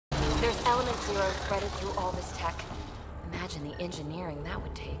There's element zero threaded through all this tech. Imagine the engineering that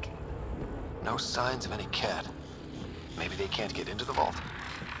would take. No signs of any cat. Maybe they can't get into the vault.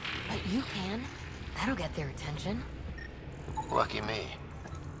 But you can. That'll get their attention. Lucky me.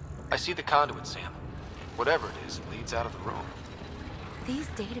 I see the conduit, Sam. Whatever it is, leads out of the room. These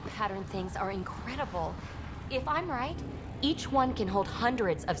data pattern things are incredible. If I'm right, each one can hold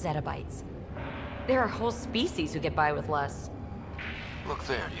hundreds of zettabytes. There are whole species who get by with less. Look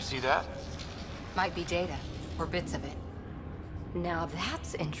there, do you see that? Might be data, or bits of it. Now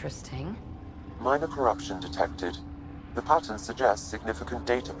that's interesting. Minor corruption detected. The pattern suggests significant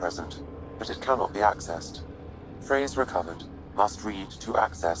data present, but it cannot be accessed. Phrase recovered. Must read to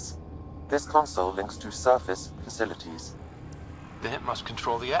access. This console links to surface facilities. Then it must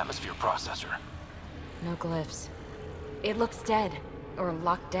control the atmosphere processor. No glyphs. It looks dead, or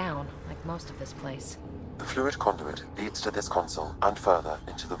locked down, like most of this place. The fluid conduit leads to this console and further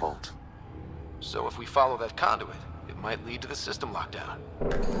into the vault. So if we follow that conduit, it might lead to the system lockdown.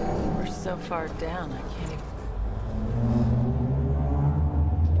 We're so far down, I can't even...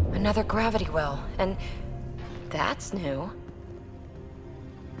 Another gravity well, and that's new.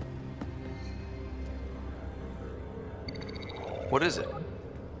 What is it?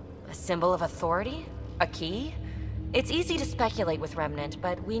 A symbol of authority? A key? It's easy to speculate with Remnant,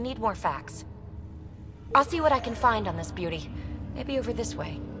 but we need more facts. I'll see what I can find on this beauty. Maybe over this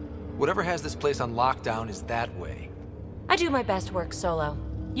way. Whatever has this place on lockdown is that way. I do my best work solo.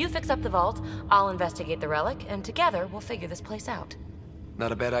 You fix up the vault, I'll investigate the relic, and together we'll figure this place out.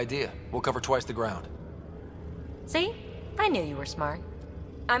 Not a bad idea. We'll cover twice the ground. See? I knew you were smart.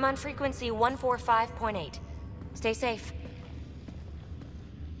 I'm on frequency 145.8. Stay safe.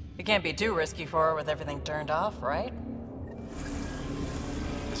 You can't be too risky for her with everything turned off, right?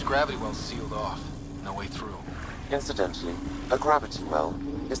 This gravity well's sealed off. No way through. Incidentally, a gravity well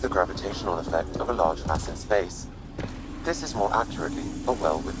is the gravitational effect of a large mass in space. This is more accurately a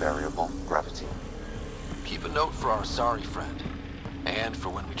well with variable gravity. Keep a note for our sorry friend. And for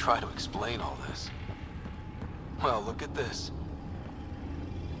when we try to explain all this. Well, look at this.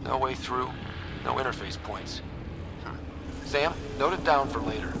 No way through, no interface points. Sam, note it down for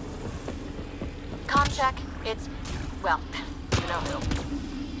later. Comm check. It's... well, you know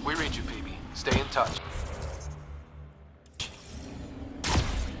who. We read you, PB. Stay in touch.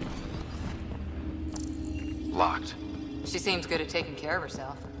 Locked. She seems good at taking care of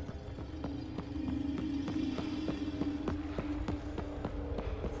herself.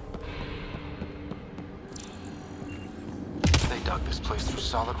 They dug this place through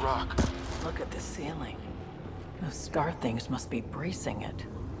solid rock. Look at the ceiling. Those star things must be bracing it.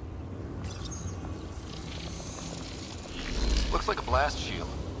 Looks like a blast shield.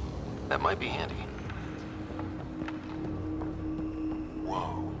 That might be handy.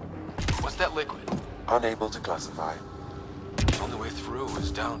 Whoa. What's that liquid? Unable to classify. The only way through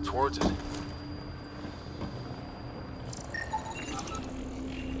is down towards it.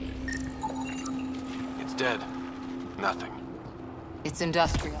 It's dead. Nothing. It's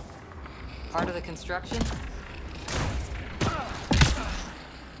industrial. Part of the construction?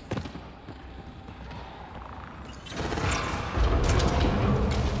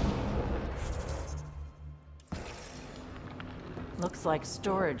 Looks like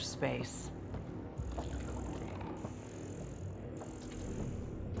storage space.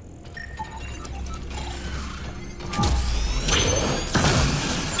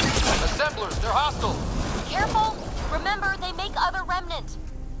 Assemblers, they're hostile! Careful! Remember, they make other Remnant.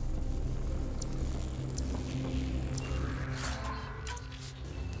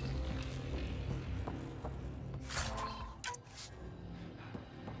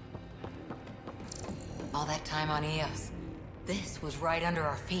 All that time on Eos. This was right under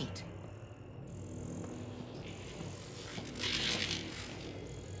our feet.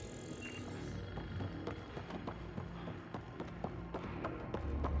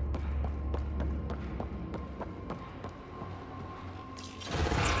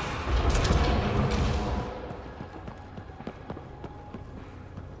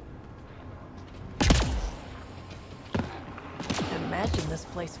 Imagine this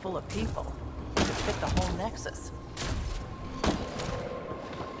place full of people. Could fit the whole Nexus.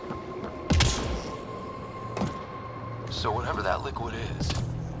 So whatever that liquid is,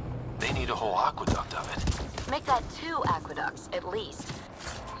 they need a whole aqueduct of it. Make that 2 aqueducts, at least.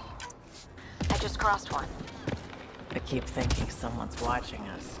 I just crossed one. I keep thinking someone's watching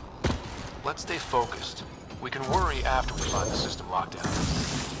us. Let's stay focused. We can worry after we find the system lockdown.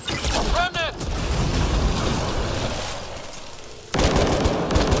 Remnant!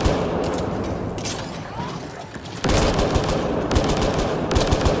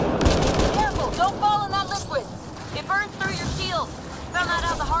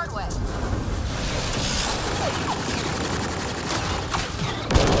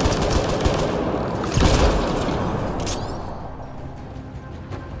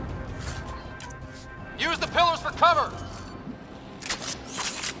 Use the pillars for cover!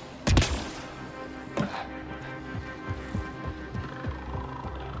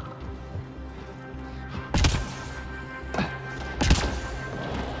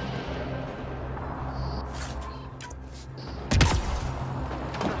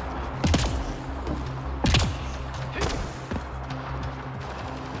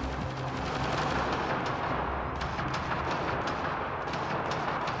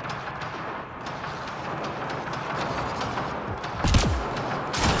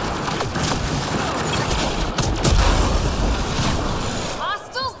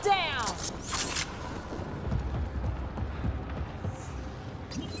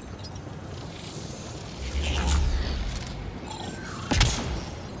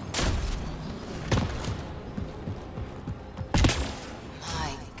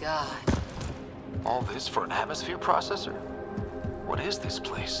 God. All this for an atmosphere processor? What is this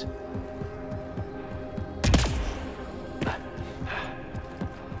place?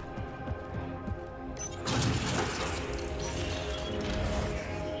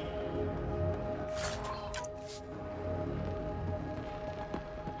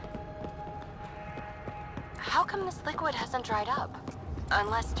 How come this liquid hasn't dried up?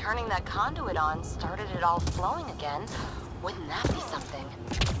 Unless turning that conduit on started it all flowing again. Wouldn't that be something?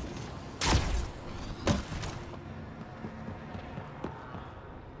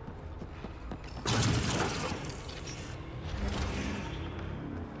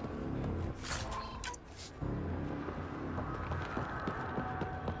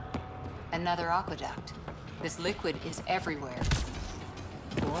 Another aqueduct. This liquid is everywhere.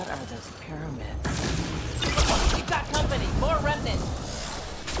 What are those pyramids? We've got company! More remnants!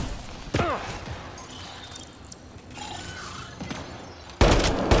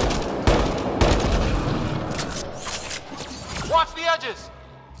 Watch the edges!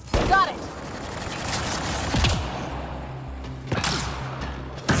 Got it!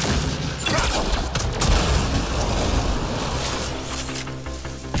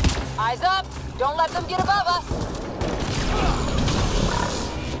 Eyes up! Don't let them get above us!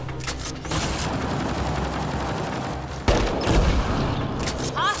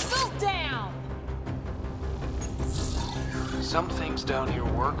 Hostile down! Some things down here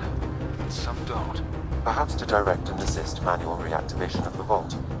work, and some don't. Perhaps to direct and assist manual reactivation of the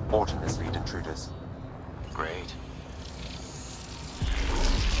vault, alternate lead intruders. Great.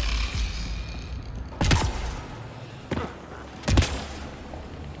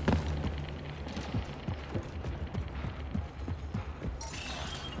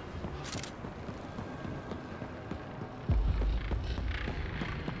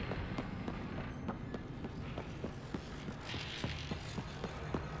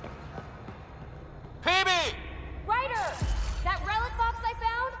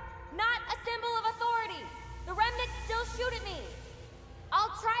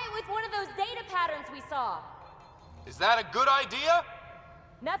 Is that a good idea?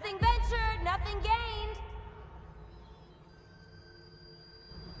 Nothing ventured, nothing gained.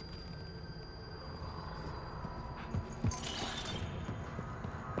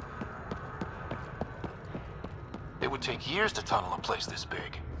 It would take years to tunnel a place this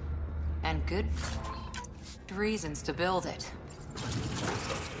big. And good reasons to build it.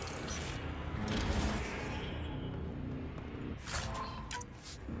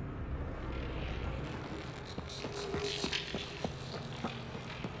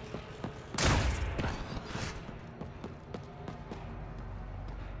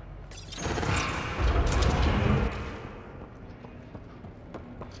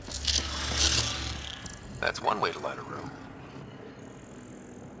 That's one way to light a room.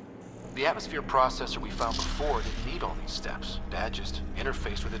 The atmosphere processor we found before didn't need all these steps. Dad just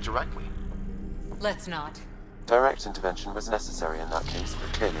interfaced with it directly. Let's not. Direct intervention was necessary in that case,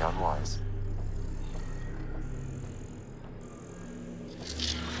 but clearly unwise.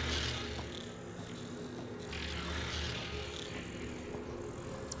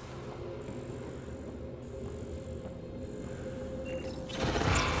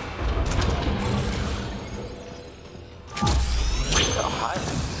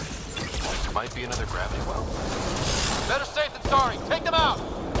 Might be another gravity well. Better safe than sorry. Take them out!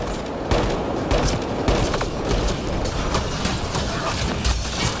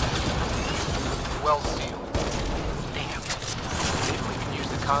 Well sealed. Damn. Maybe we can use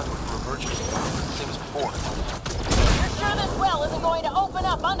the conduit for emergency power, same as before. You're sure this well isn't going to open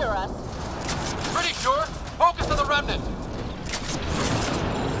up under us? Pretty sure. Focus on the remnant.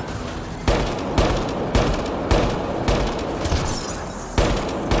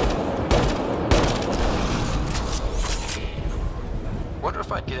 Wonder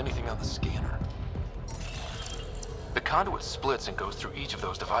if I'd get anything on the scanner. conduit splits and goes through each of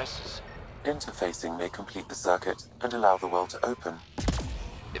those devices. Interfacing may complete the circuit and allow the well to open.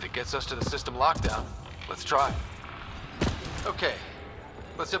 If it gets us to the system lockdown, let's try. Okay,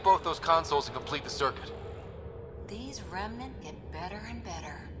 let's hit both those consoles and complete the circuit. These Remnant get better and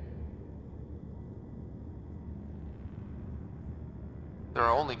better. They're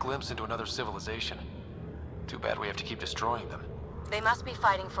our only glimpse into another civilization. Too bad we have to keep destroying them. They must be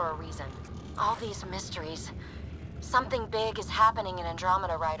fighting for a reason. All these mysteries. Something big is happening in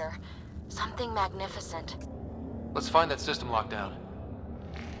Andromeda, Ryder. Something magnificent. Let's find that system lockdown.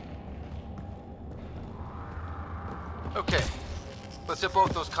 Okay, let's hit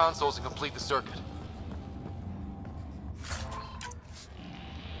both those consoles and complete the circuit.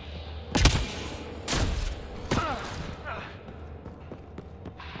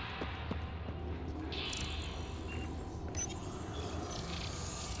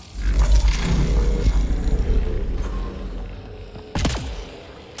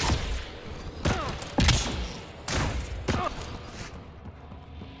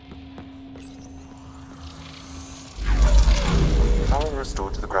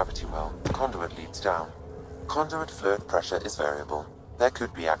 Restored to the gravity well, the conduit leads down. Conduit fluid pressure is variable. There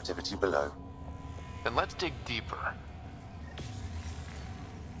could be activity below. Then let's dig deeper.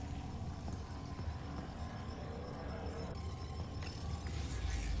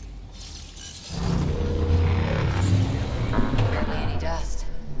 Hardly any dust.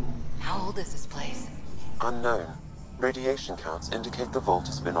 How old is this place? Unknown. Radiation counts indicate the vault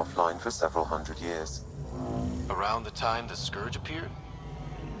has been offline for several hundred years. Around the time the Scourge appeared?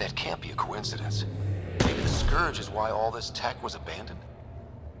 That can't be a coincidence. Maybe the Scourge is why all this tech was abandoned.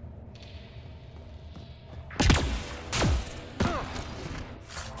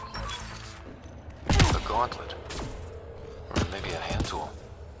 A gauntlet. Or maybe a hand tool.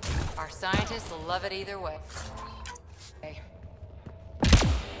 Our scientists will love it either way. Hey.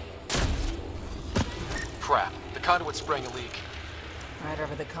 Crap. The conduit's spraying a leak. Right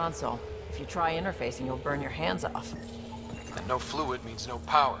over the console. If you try interfacing, you'll burn your hands off. And no fluid means no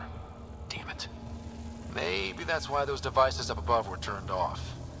power. Damn it. Maybe that's why those devices up above were turned off.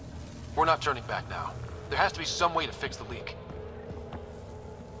 We're not turning back now. There has to be some way to fix the leak.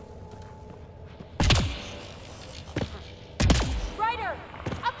 Ryder!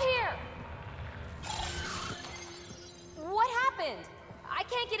 Up here! What happened? I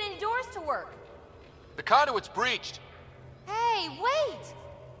can't get any doors to work. The conduit's breached. Hey, wait!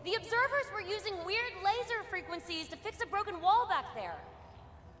 The observers were using weird laser frequencies to fix a broken wall back there.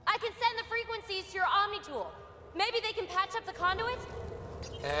 I can send the frequencies to your Omni tool. Maybe they can patch up the conduit?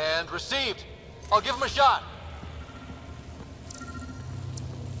 And received. I'll give him a shot.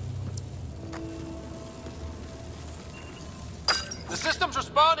 The system's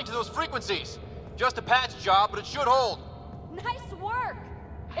responding to those frequencies. Just a patch job, but it should hold. Nice work!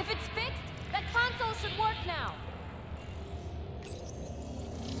 If it's fixed, that console should work now.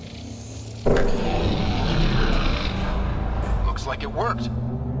 Looks like it worked.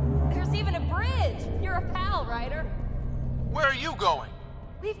 There's even a bridge! You're a pal, Ryder. Where are you going?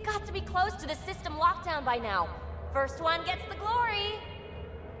 We've got to be close to the system lockdown by now. First one gets the glory.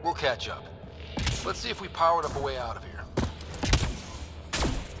 We'll catch up. Let's see if we powered up a way out of here.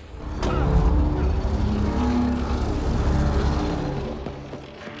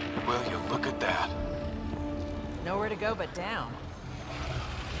 Will you look at that? Nowhere to go but down.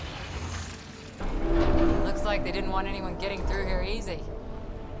 Looks like they didn't want anyone getting through here easy.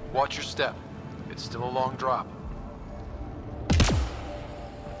 Watch your step. It's still a long drop.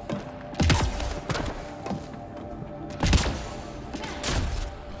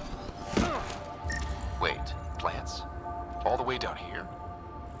 Wait, plants? All the way down here?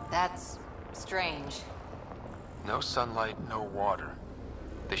 That's strange. No sunlight, no water.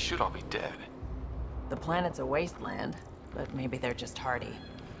 They should all be dead. The planet's a wasteland, but maybe they're just hardy.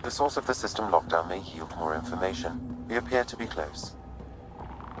 The source of the system lockdown may yield more information. We appear to be close.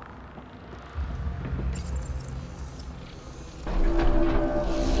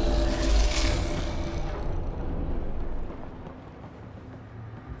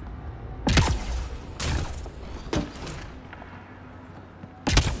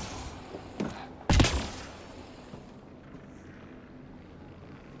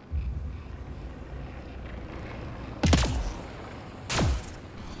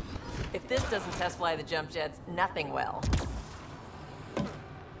 If this doesn't test fly the jump jets, nothing will.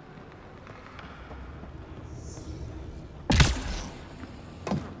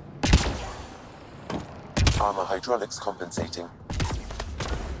 Armor hydraulics compensating.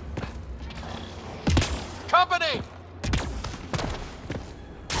 Company!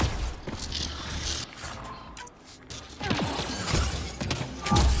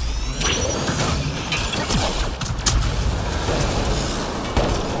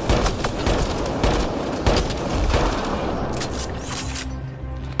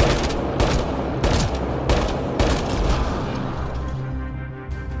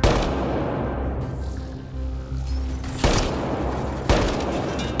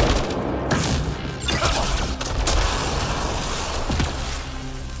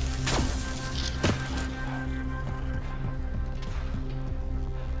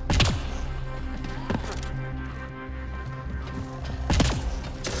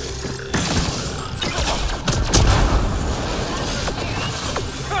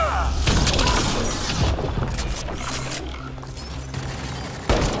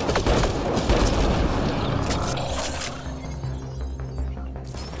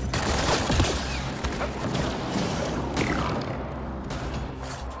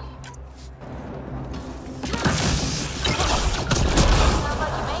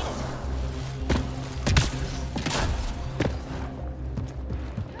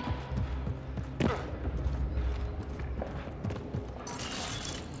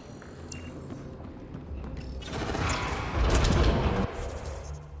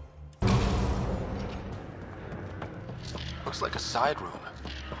 looks like a side room.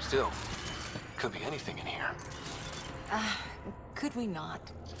 Still, could be anything in here. Could we not?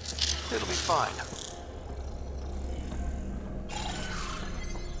 It'll be fine.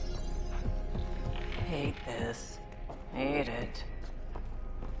 Hate this. Hate it.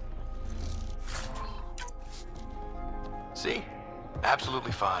 See?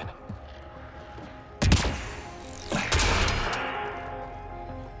 Absolutely fine.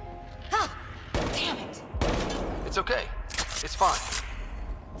 Damn it! It's okay. It's fine.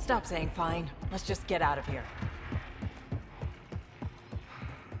 Stop saying fine. Let's just get out of here.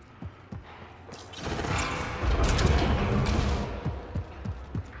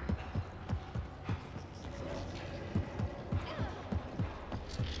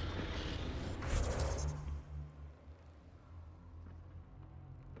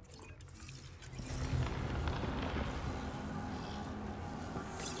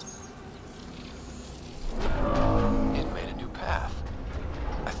 It made a new path.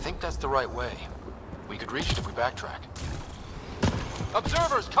 I think that's the right way. We could reach it if we backtrack.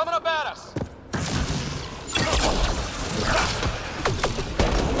 Observers coming up at us!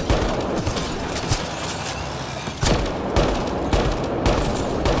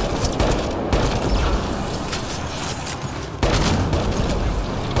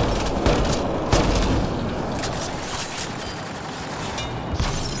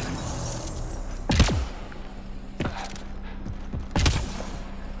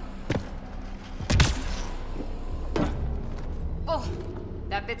 Oh,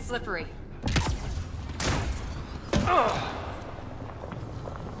 that bit's slippery.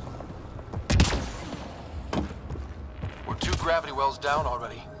 We're 2 gravity wells down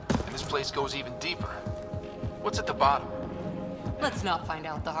already, and this place goes even deeper. What's at the bottom? Let's not find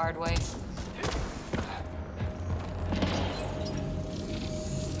out the hard way.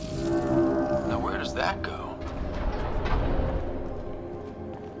 Now where does that go?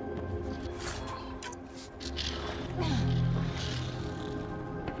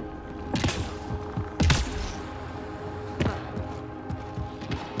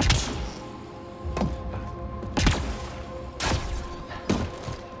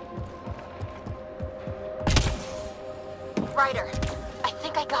 Ryder, I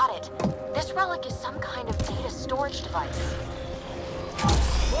think I got it. This relic is some kind of data storage device.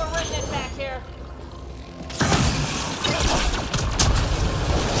 More remnant back here.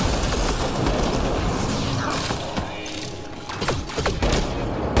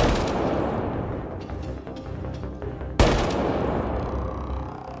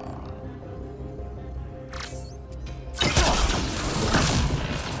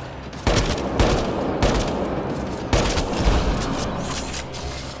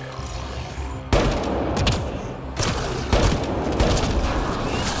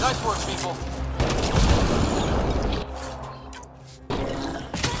 Nice work, people.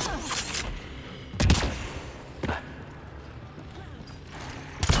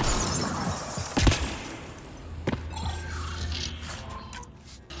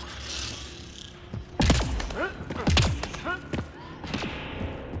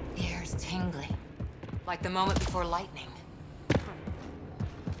 The air's tingling. Like the moment before lightning.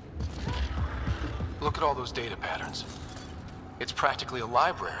 Look at all those data patterns. It's practically a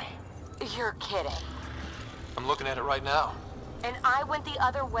library. You're kidding. I'm looking at it right now. And I went the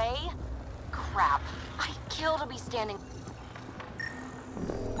other way? Crap. I'd kill to be standing...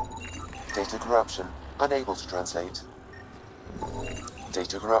 Data corruption. Unable to translate.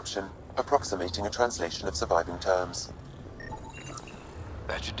 Data corruption. Approximating a translation of surviving terms.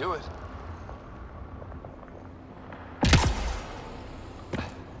 That should do it.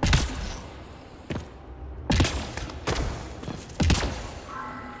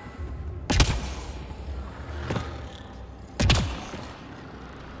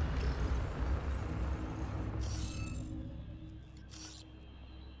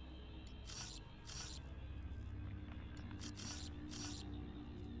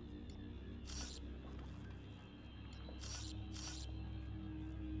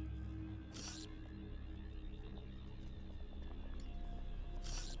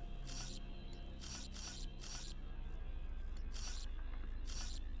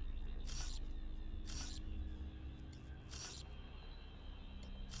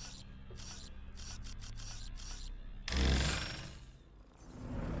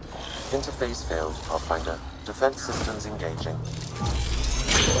 Interface failed, Pathfinder. Defense systems engaging.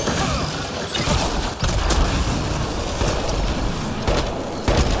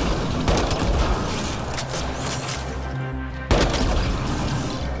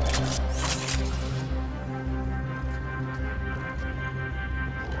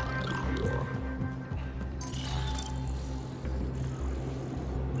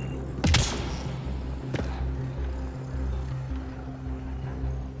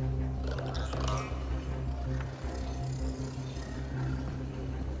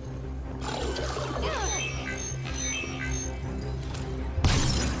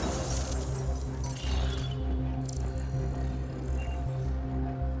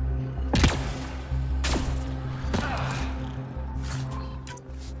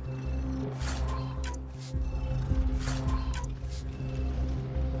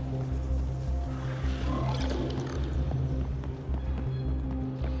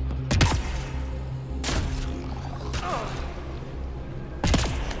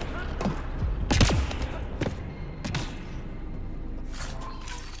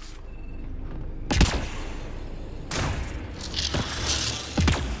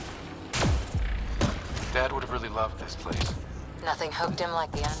 loved this place. Nothing hooked him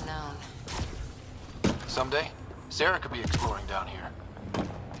like the unknown. Someday, Sarah could be exploring down here.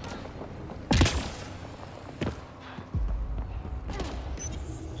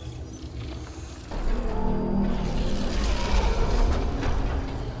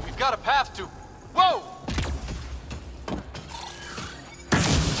 We've got a path to... Whoa!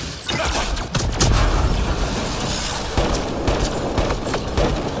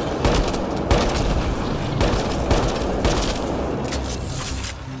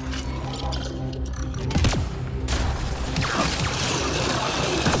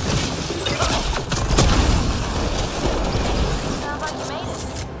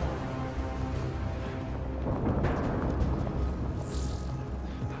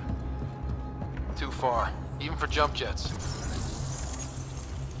 Far, even for jump jets.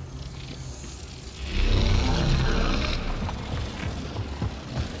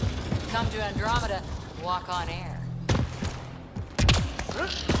 Come to Andromeda, walk on air.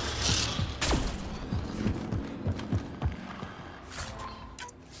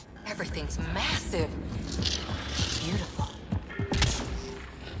 Everything's massive. Beautiful.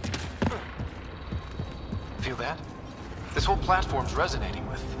 Feel that? This whole platform's resonating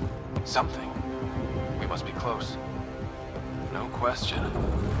with something. We must be close. No question.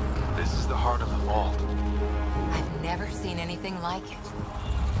 This is the heart of the vault. I've never seen anything like it.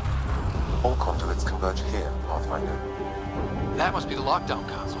 All conduits converge here, Pathfinder. That must be the lockdown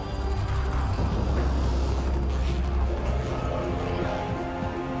console.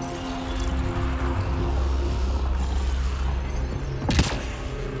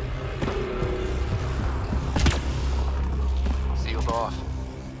 Sealed off.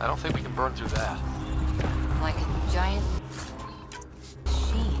 I don't think we can burn through that. Like a giant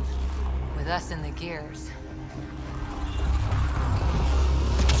machine with us in the gears.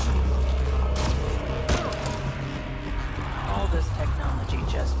 All this technology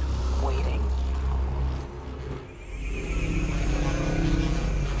just waiting.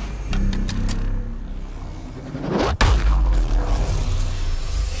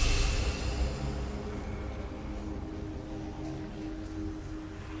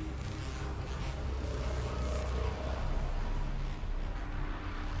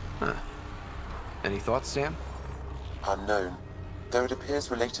 Huh. Any thoughts, Sam? Unknown. Though it appears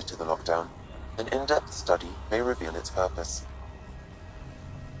related to the lockdown, an in-depth study may reveal its purpose.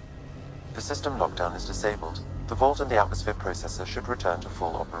 The system lockdown is disabled. The vault and the atmosphere processor should return to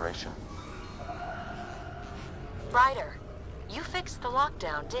full operation. Ryder, you fixed the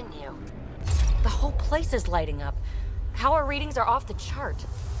lockdown, didn't you? The whole place is lighting up. Power readings are off the chart.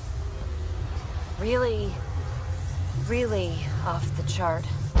 Really off the chart.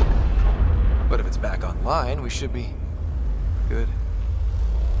 But if it's back online, we should be good.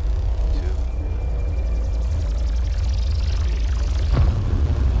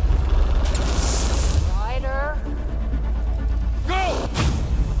 Ryder? Go!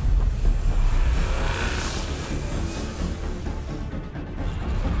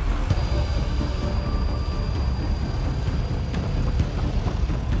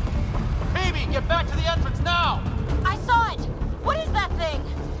 Amy, get back to the entrance now! I saw it! What is that thing?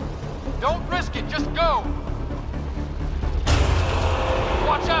 Don't risk it, just go!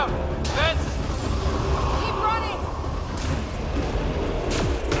 Watch out! Vents! Keep running!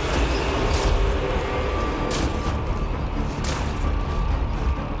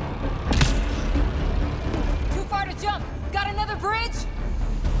 Too far to jump! Got another bridge?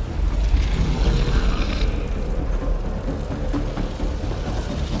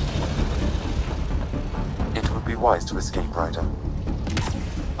 It would be wise to escape, Ryder.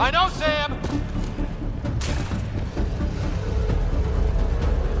 I know, Sam!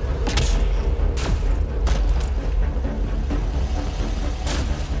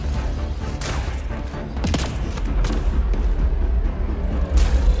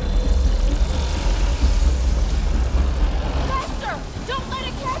 Faster! Don't let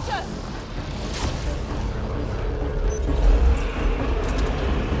it catch us!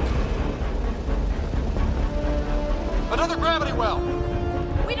 Another gravity well!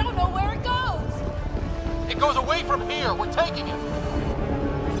 We don't know where it goes! It goes away from here. We're taking it.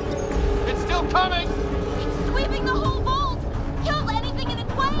 It's still coming! It's sweeping the whole vault! Kills anything in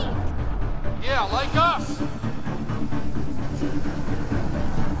its way! Yeah, like us!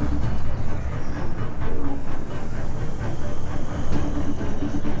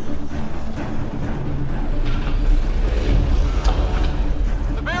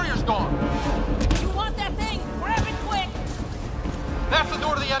 The barrier's gone! You want that thing? Grab it quick! That's the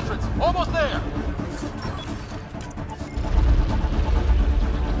door to the entrance. Almost there!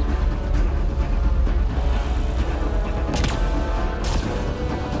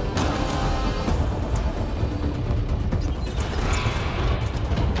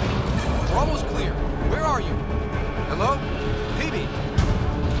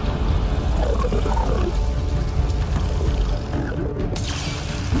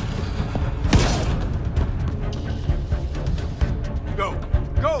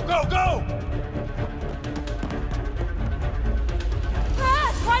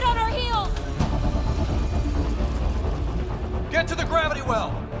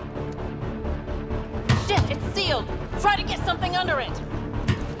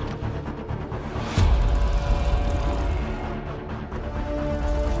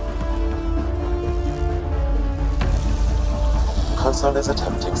 console is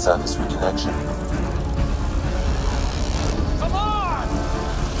attempting service reconnection. Come on!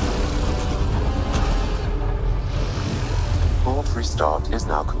 Board restart is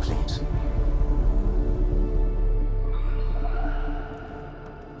now complete.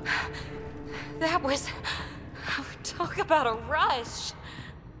 That was... Talk about a rush.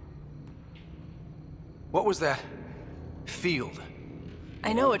 What was that? Field.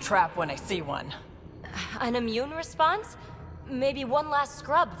 I know a trap when I see one. An immune response? Maybe one last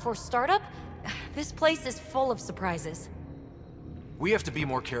scrub before startup? This place is full of surprises. We have to be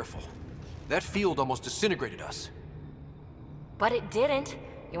more careful. That field almost disintegrated us. But it didn't.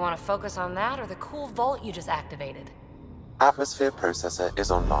 You want to focus on that or the cool vault you just activated? Atmosphere processor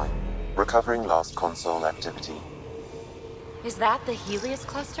is online, recovering lost console activity. Is that the Helios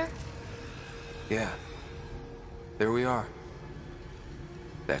cluster? Yeah. There we are.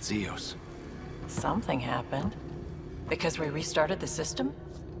 That's Eos. Something happened. Because we restarted the system?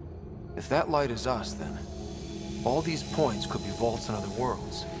 If that light is us, then all these points could be vaults in other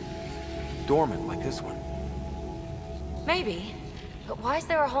worlds. Dormant like this one. Maybe. But why is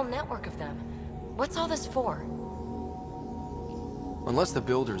there a whole network of them? What's all this for? Unless the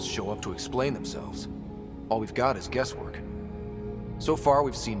builders show up to explain themselves, all we've got is guesswork. So far,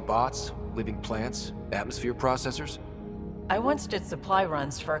 we've seen bots, living plants, atmosphere processors. I once did supply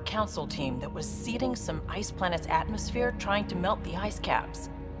runs for a council team that was seeding some ice planet's atmosphere, trying to melt the ice caps.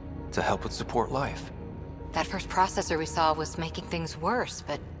 To help with support life. That first processor we saw was making things worse,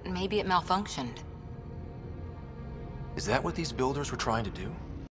 but maybe it malfunctioned. Is that what these builders were trying to do?